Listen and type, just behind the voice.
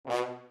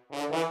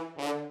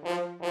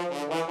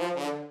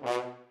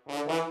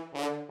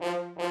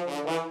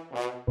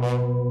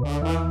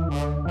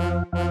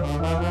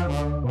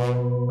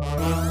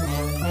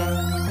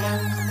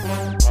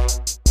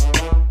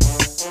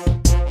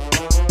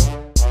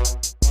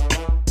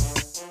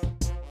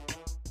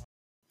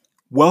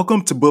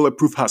Welcome to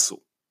Bulletproof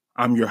Hustle.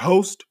 I'm your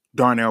host,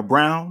 Darnell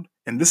Brown,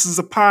 and this is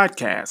a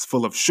podcast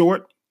full of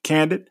short,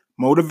 candid,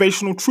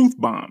 motivational truth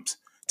bombs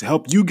to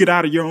help you get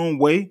out of your own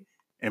way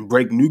and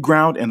break new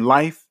ground in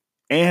life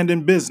and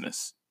in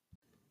business.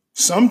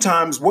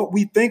 Sometimes what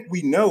we think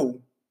we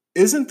know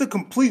isn't the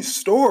complete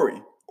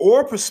story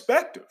or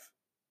perspective.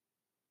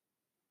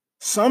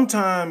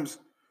 Sometimes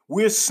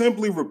we're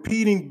simply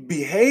repeating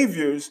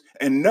behaviors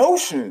and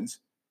notions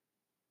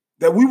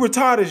that we were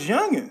taught as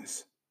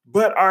youngins,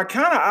 but are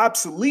kind of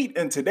obsolete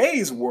in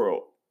today's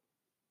world.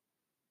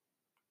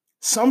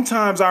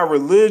 Sometimes our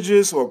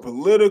religious or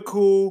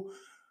political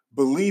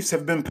beliefs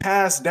have been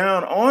passed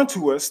down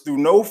onto us through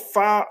no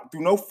fault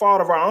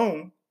of our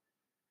own.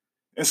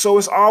 And so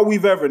it's all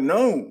we've ever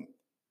known.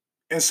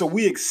 And so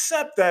we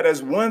accept that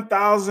as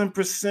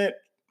 1000%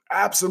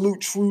 absolute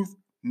truth,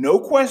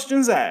 no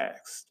questions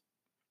asked.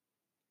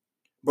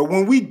 But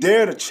when we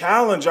dare to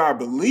challenge our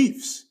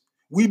beliefs,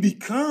 we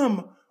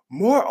become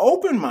more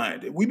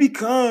open-minded. We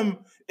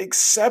become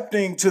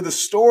accepting to the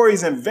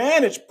stories and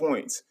vantage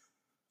points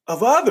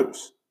of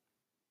others,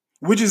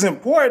 which is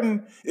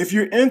important if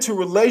you're into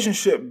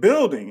relationship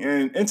building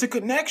and into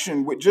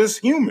connection with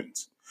just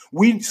humans.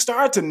 We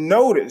start to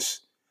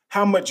notice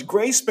how much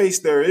gray space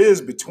there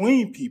is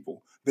between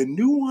people, the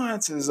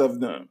nuances of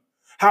them,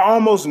 how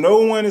almost no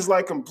one is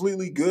like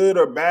completely good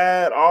or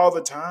bad all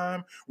the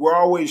time. We're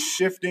always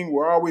shifting.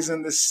 We're always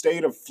in this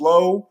state of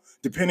flow,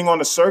 depending on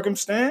the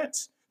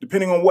circumstance,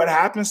 depending on what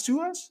happens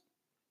to us.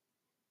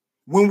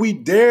 When we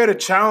dare to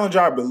challenge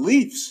our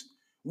beliefs,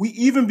 we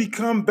even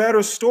become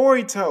better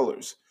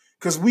storytellers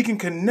because we can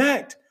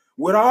connect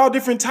with all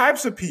different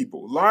types of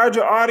people,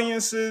 larger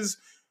audiences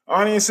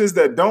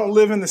that don't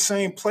live in the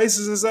same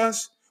places as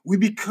us. We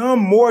become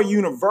more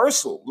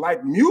universal,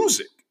 like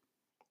music,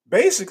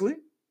 basically.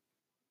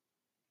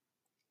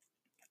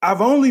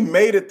 I've only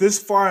made it this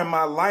far in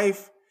my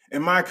life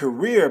and my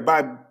career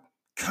by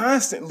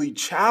constantly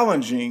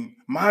challenging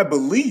my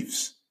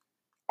beliefs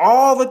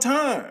all the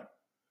time.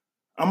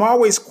 I'm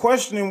always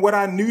questioning what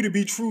I knew to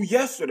be true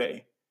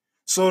yesterday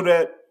so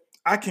that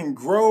I can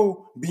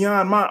grow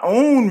beyond my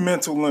own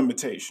mental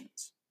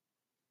limitations.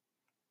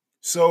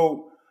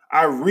 So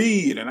I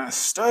read and I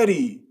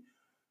study.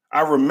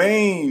 I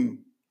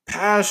remain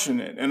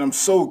passionate and I'm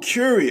so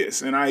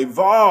curious and I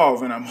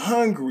evolve and I'm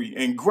hungry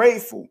and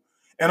grateful.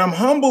 And I'm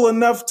humble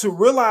enough to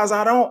realize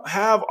I don't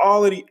have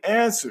all of the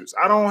answers.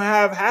 I don't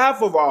have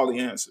half of all the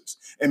answers.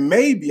 And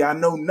maybe I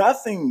know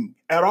nothing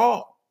at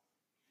all.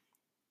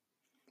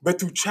 But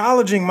through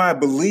challenging my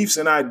beliefs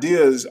and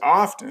ideas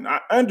often,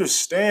 I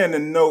understand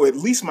and know at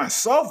least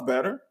myself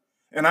better.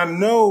 And I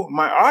know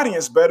my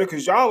audience better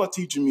because y'all are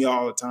teaching me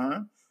all the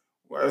time.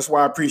 Well, that's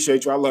why I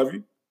appreciate you. I love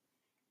you.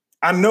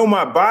 I know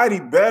my body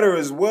better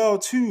as well,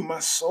 too. My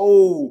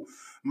soul,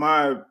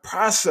 my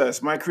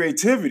process, my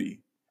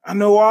creativity. I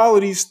know all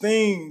of these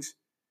things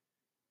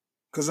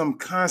because I'm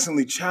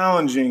constantly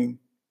challenging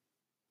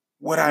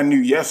what I knew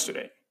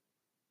yesterday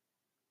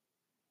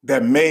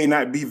that may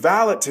not be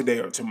valid today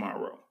or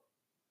tomorrow.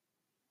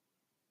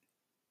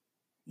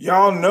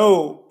 Y'all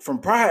know from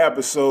prior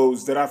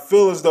episodes that I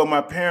feel as though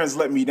my parents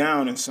let me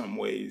down in some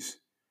ways.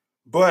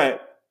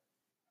 But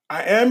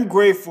I am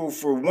grateful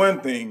for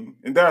one thing,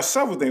 and there are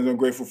several things I'm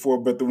grateful for,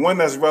 but the one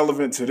that's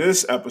relevant to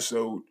this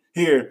episode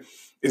here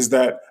is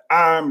that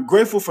I'm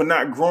grateful for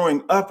not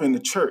growing up in the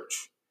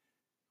church,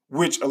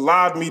 which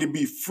allowed me to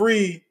be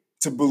free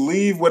to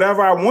believe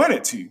whatever I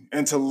wanted to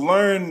and to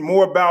learn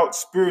more about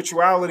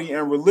spirituality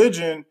and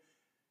religion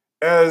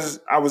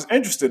as I was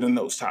interested in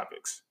those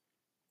topics.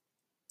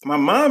 My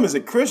mom is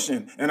a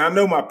Christian, and I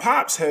know my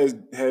pops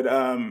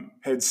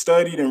had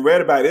studied and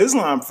read about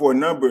Islam for a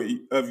number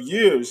of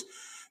years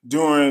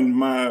during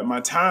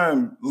my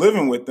time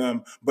living with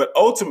them. But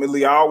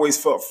ultimately, I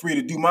always felt free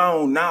to do my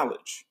own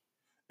knowledge.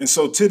 And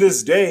so to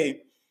this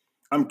day,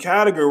 I'm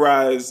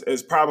categorized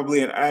as probably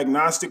an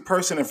agnostic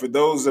person. And for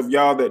those of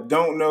y'all that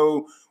don't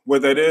know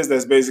what that is,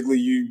 that's basically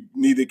you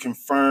neither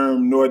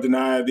confirm nor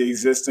deny the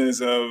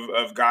existence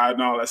of God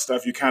and all that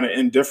stuff. You're kind of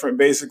indifferent,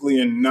 basically,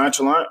 and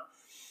nonchalant.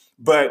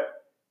 But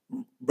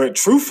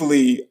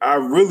truthfully,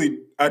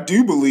 I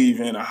do believe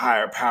in a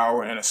higher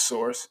power and a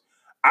source.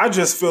 I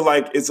just feel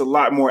like it's a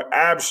lot more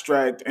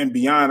abstract and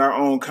beyond our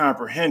own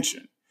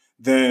comprehension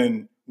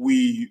than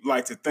we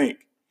like to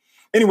think.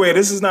 Anyway,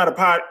 this is not a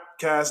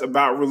podcast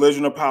about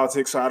religion or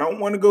politics, so I don't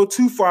want to go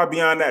too far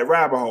beyond that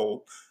rabbit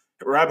hole.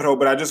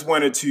 But I just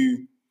wanted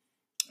to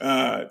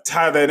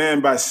tie that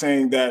in by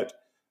saying that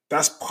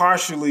that's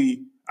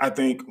partially, I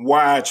think,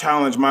 why I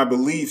challenge my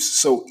beliefs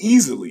so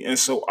easily and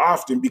so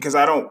often, because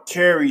I don't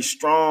carry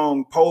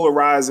strong,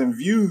 polarizing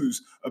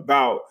views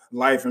about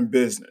life and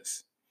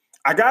business.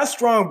 I got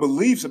strong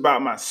beliefs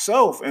about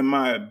myself and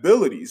my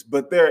abilities,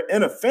 but they're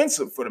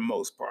inoffensive for the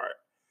most part.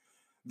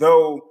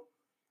 Though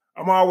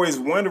I'm always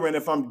wondering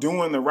if I'm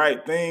doing the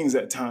right things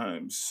at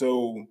times.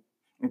 So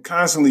I'm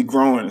constantly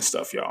growing and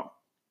stuff, y'all.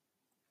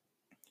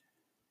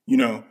 You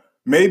know,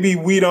 maybe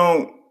we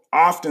don't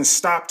often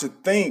stop to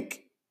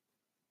think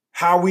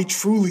how we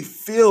truly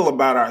feel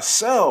about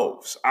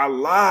ourselves, our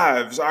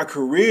lives, our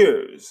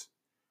careers,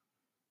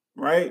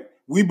 right?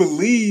 We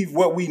believe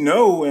what we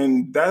know,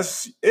 and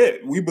that's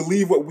it. We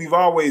believe what we've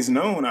always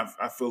known,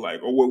 I feel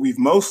like, or what we've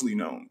mostly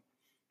known.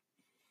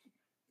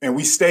 And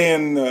we stay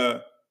in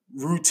the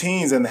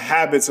routines and the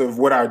habits of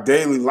what our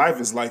daily life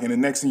is like. And the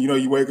next thing you know,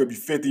 you wake up, you're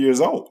 50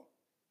 years old.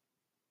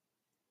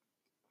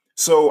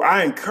 So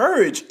I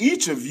encourage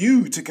each of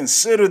you to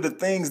consider the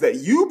things that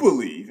you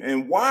believe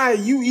and why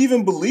you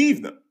even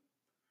believe them,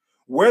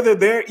 whether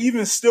they're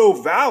even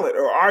still valid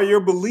or are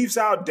your beliefs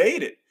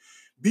outdated.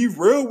 Be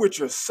real with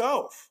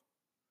yourself.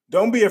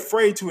 Don't be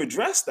afraid to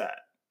address that.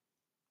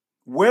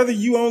 Whether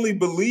you only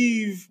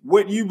believe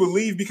what you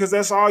believe because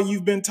that's all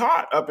you've been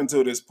taught up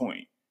until this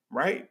point,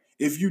 right?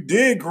 If you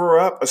did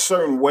grow up a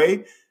certain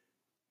way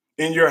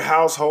in your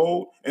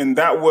household and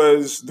that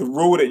was the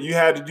rule that you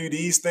had to do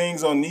these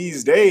things on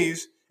these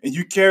days and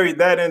you carried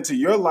that into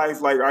your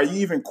life, like, are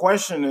you even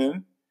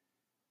questioning,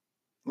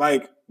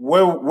 like,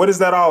 what is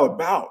that all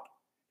about?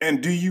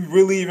 And do you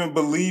really even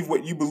believe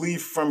what you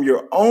believe from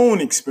your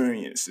own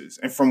experiences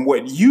and from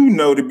what you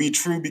know to be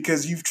true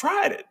because you've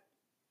tried it?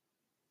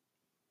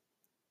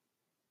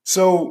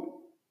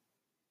 So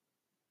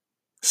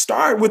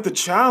start with the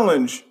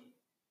challenge.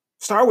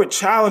 Start with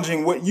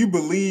challenging what you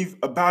believe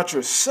about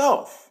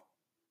yourself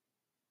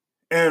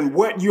and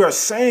what you are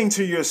saying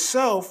to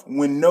yourself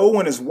when no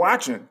one is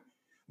watching.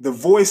 The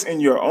voice in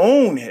your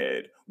own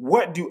head.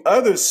 What do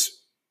others,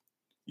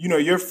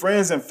 your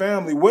friends and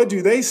family, what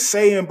do they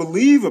say and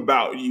believe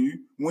about you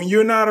when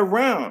you're not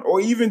around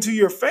or even to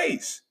your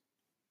face?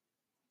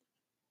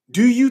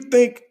 Do you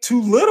think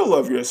too little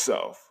of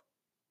yourself?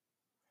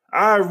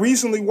 I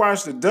recently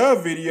watched a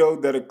Dove video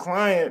that a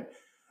client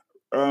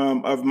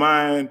of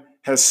mine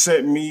has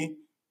sent me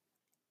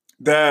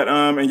that,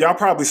 and y'all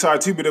probably saw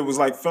it too, but it was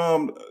like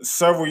filmed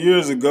several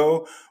years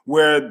ago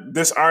where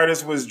this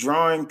artist was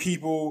drawing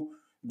people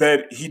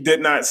that he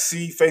did not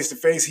see face to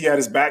face. He had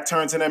his back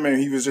turned to them and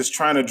he was just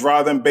trying to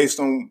draw them based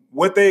on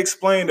what they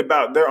explained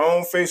about their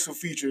own facial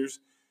features.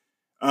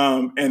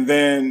 And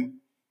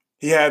then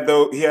he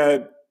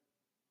had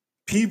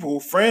people,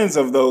 friends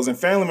of those and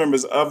family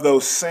members of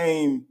those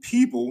same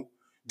people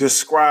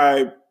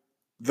describe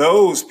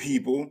those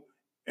people.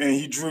 And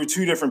he drew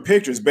two different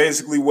pictures,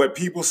 basically what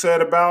people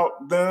said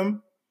about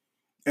them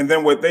and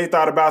then what they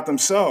thought about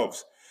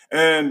themselves.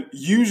 And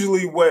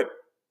usually what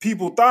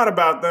people thought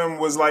about them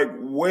was like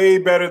way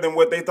better than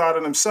what they thought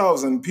of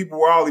themselves. And people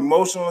were all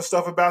emotional and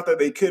stuff about that.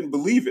 They couldn't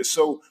believe it.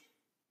 So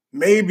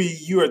maybe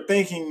you are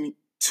thinking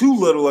too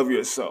little of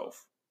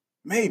yourself.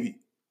 Maybe.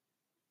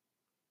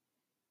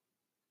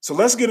 So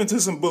let's get into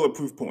some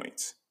bulletproof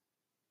points.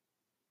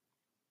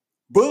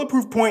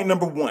 Bulletproof point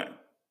number 1.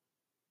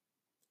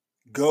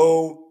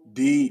 Go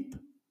deep.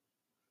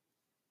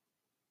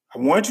 I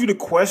want you to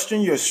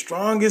question your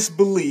strongest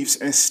beliefs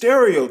and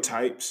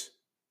stereotypes.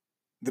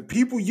 The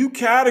people you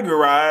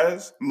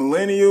categorize,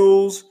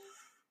 millennials,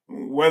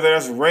 whether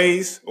that's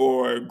race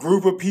or a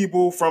group of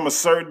people from a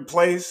certain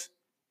place,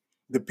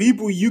 the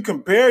people you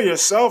compare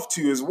yourself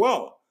to as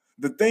well,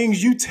 the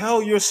things you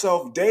tell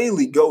yourself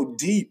daily, go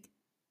deep.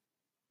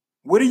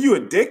 What are you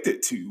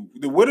addicted to?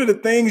 What are the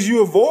things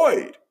you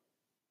avoid?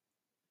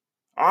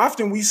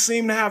 Often we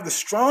seem to have the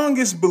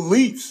strongest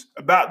beliefs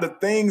about the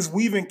things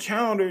we've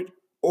encountered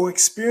or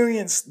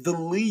experienced the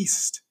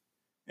least.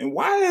 And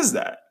why is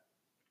that?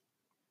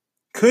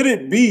 Could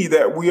it be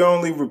that we're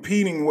only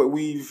repeating what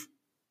we've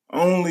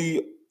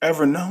only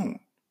ever known?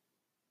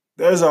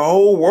 There's a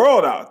whole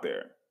world out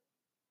there.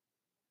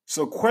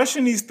 So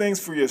question these things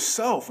for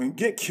yourself and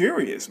get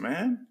curious,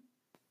 man.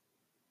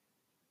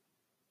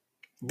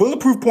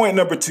 Bulletproof point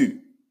number 2.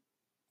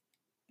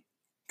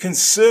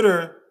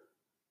 Consider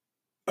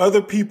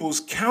other people's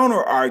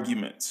counter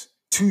arguments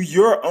to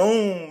your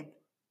own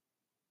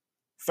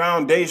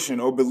foundation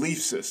or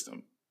belief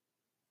system,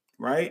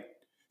 right?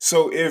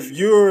 So if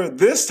you're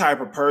this type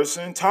of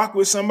person, talk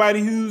with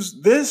somebody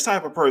who's this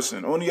type of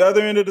person on the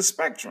other end of the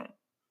spectrum.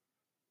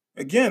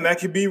 Again, that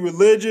could be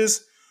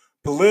religious,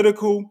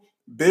 political,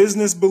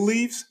 business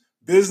beliefs,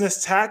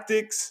 business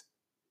tactics,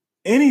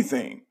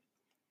 anything.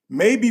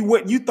 Maybe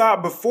what you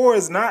thought before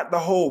is not the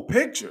whole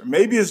picture.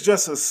 Maybe it's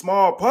just a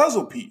small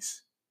puzzle piece.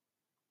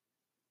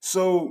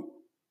 So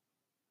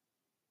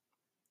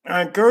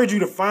I encourage you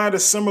to find a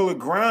similar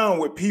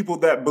ground with people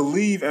that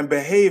believe and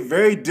behave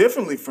very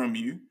differently from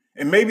you.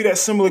 And maybe that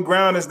similar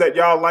ground is that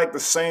y'all like the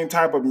same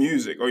type of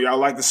music or y'all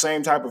like the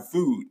same type of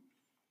food.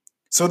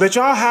 So that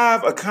y'all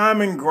have a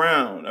common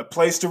ground, a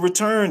place to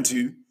return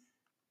to.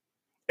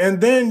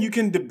 And then you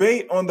can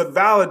debate on the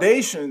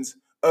validations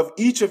of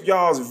each of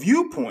y'all's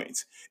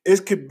viewpoints.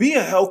 It could be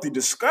a healthy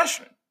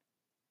discussion.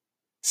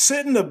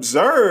 Sit and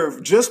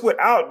observe just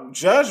without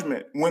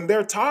judgment when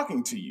they're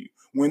talking to you,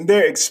 when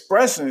they're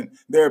expressing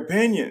their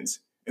opinions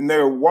and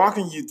they're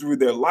walking you through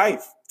their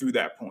life through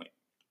that point.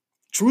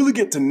 Truly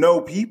get to know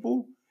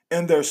people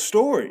and their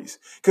stories.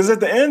 Because at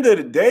the end of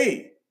the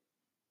day,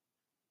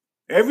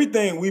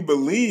 everything we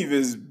believe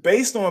is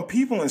based on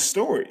people and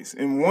stories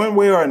in one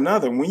way or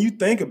another when you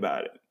think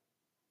about it.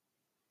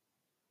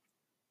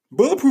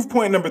 Bulletproof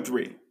point number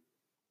 3.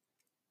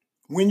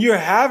 When you're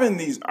having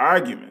these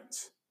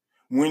arguments,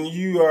 when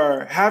you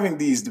are having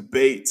these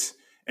debates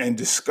and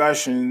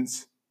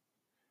discussions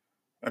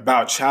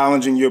about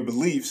challenging your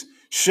beliefs,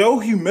 show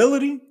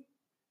humility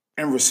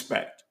and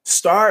respect.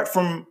 Start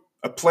from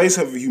a place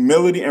of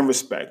humility and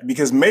respect,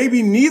 because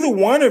maybe neither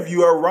one of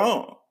you are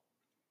wrong.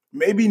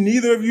 Maybe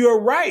neither of you are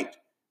right.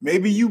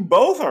 Maybe you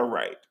both are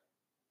right.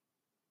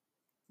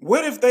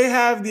 What if they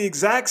have the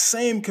exact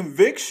same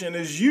conviction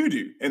as you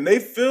do, and they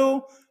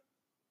feel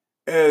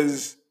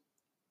as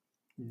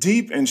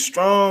deep and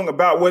strong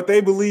about what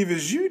they believe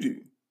as you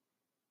do?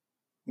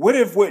 What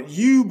if what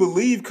you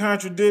believe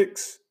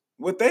contradicts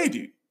what they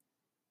do?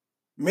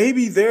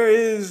 Maybe there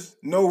is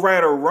no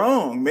right or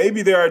wrong.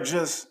 Maybe there are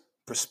just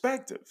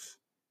perspectives.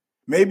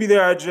 Maybe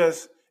there are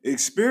just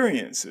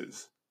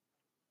experiences.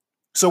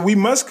 So we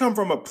must come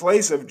from a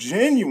place of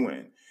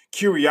genuine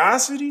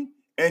curiosity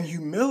and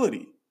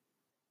humility.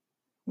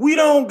 We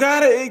don't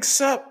gotta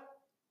accept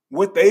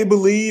what they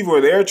believe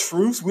or their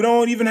truths. We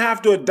don't even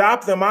have to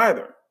adopt them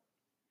either.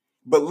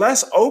 But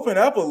let's open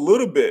up a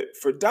little bit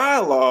for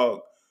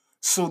dialogue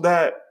so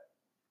that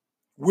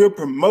we're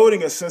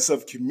promoting a sense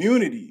of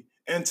community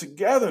and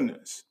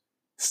togetherness.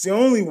 It's the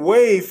only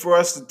way for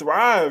us to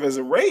thrive as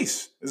a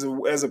race,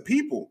 as a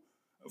people,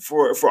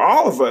 for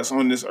all of us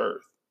on this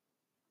earth,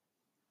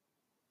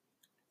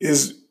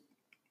 is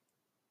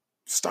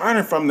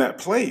starting from that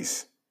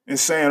place and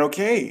saying,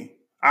 okay,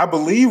 I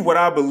believe what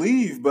I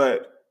believe,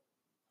 but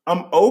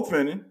I'm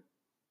open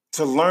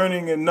to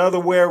learning another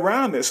way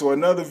around this or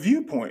another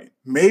viewpoint.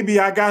 Maybe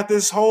I got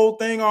this whole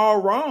thing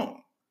all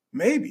wrong.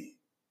 Maybe.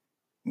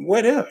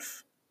 What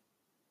if?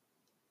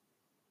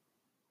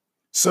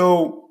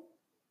 So,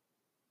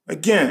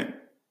 again,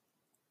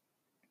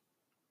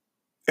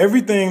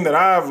 everything that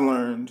I've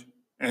learned,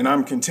 and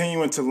I'm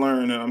continuing to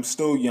learn, and I'm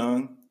still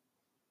young,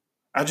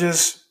 I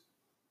just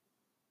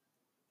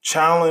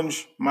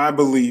challenge my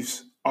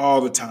beliefs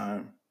all the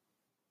time.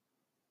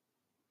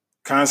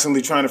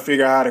 Constantly trying to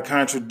figure out how to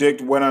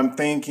contradict what I'm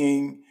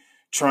thinking,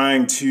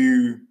 trying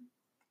to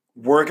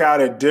work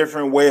out a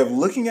different way of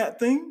looking at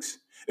things,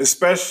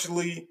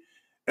 especially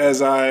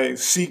as I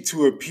seek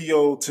to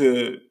appeal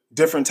to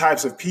different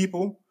types of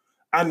people.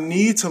 I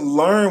need to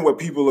learn what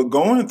people are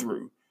going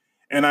through,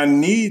 and I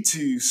need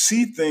to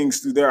see things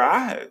through their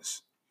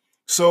eyes.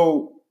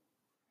 So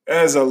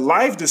as a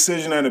life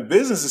decision and a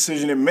business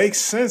decision, it makes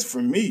sense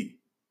for me.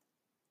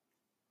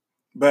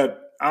 But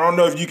I don't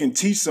know if you can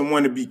teach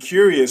someone to be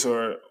curious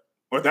or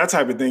that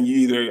type of thing. You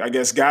either, I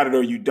guess, got it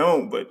or you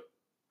don't. But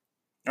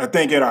I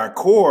think at our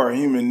core,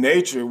 human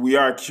nature, we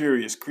are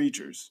curious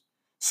creatures.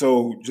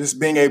 So just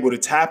being able to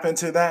tap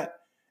into that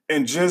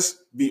and just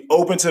be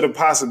open to the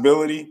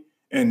possibility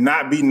and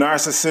not be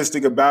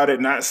narcissistic about it,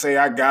 not say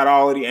I got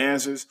all of the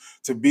answers,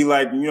 to be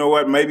like, you know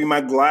what, maybe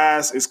my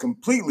glass is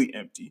completely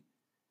empty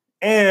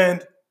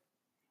and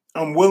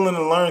I'm willing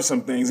to learn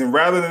some things. And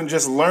rather than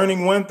just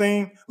learning one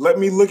thing, let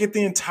me look at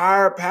the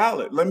entire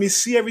palette. Let me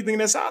see everything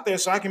that's out there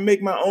so I can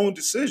make my own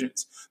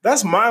decisions.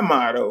 That's my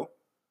motto.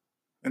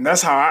 And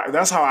that's how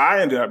I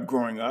ended up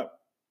growing up.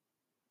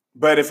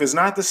 But if it's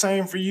not the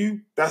same for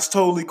you, that's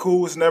totally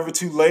cool. It's never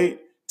too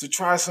late to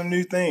try some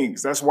new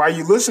things. That's why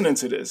you're listening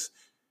to this.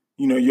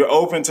 You know, you're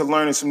open to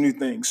learning some new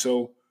things.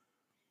 So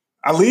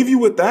I leave you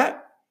with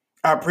that.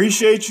 I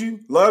appreciate you,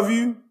 love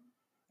you.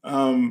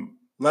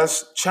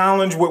 Let's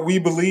challenge what we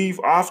believe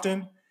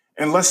often,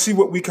 and let's see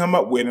what we come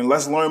up with, and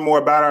let's learn more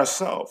about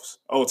ourselves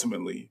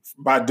ultimately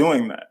by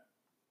doing that.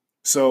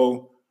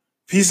 So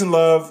peace and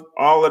love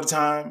all of the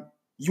time.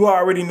 You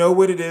already know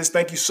what it is.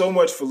 Thank you so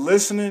much for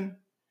listening.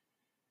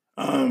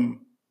 I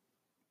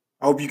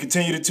hope you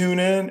continue to tune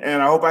in,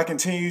 and I hope I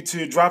continue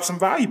to drop some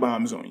value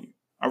bombs on you.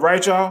 All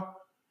right, y'all?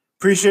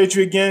 Appreciate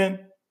you again.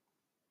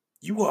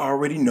 You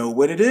already know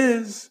what it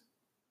is.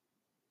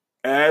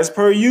 As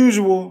per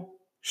usual,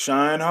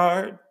 shine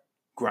hard,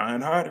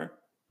 grind harder.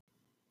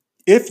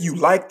 If you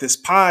like this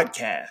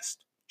podcast,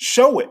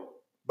 show it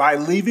by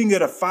leaving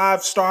it a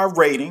 5-star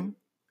rating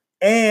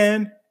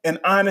and an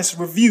honest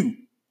review,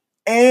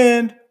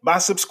 and by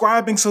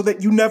subscribing so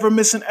that you never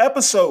miss an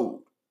episode.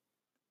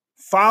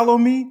 Follow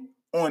me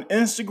on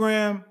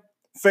Instagram,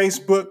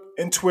 Facebook,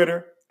 and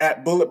Twitter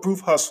at Bulletproof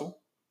Hustle,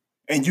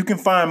 and you can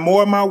find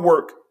more of my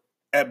work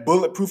at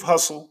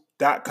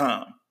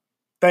bulletproofhustle.com.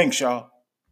 Thanks, y'all.